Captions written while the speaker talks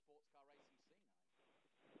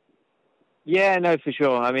Yeah, no, for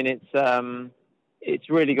sure. I mean, it's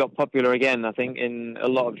really got popular again, I think, in a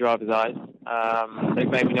lot of drivers' eyes. They've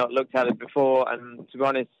maybe not looked at it before, and to be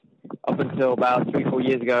honest, up until about 3-4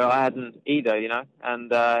 years ago, I hadn't either,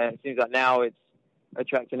 and it seems like now it's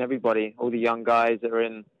attracting everybody, all the young guys that are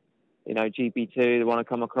in, GP2, they want to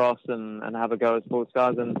come across and have a go at sports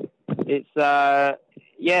cars, and it's, I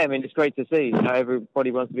mean, it's great to see,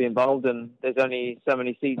 everybody wants to be involved, and there's only so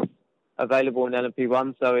many seats available in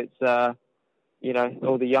LMP1, so it's,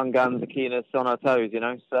 all the young guns are keeping us on our toes,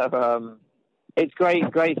 So it's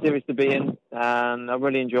great series to be in, and I'm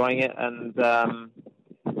really enjoying it. And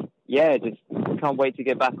just can't wait to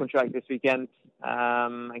get back on track this weekend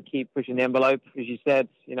and keep pushing the envelope. As you said,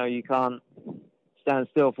 you can't stand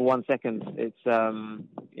still for 1 second. It's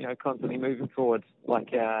constantly moving forward,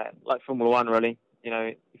 like Formula One, really.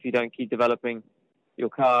 If you don't keep developing your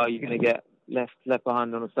car, you're going to get left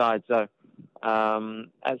behind on the side. So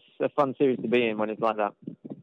it's a fun series to be in when it's like that.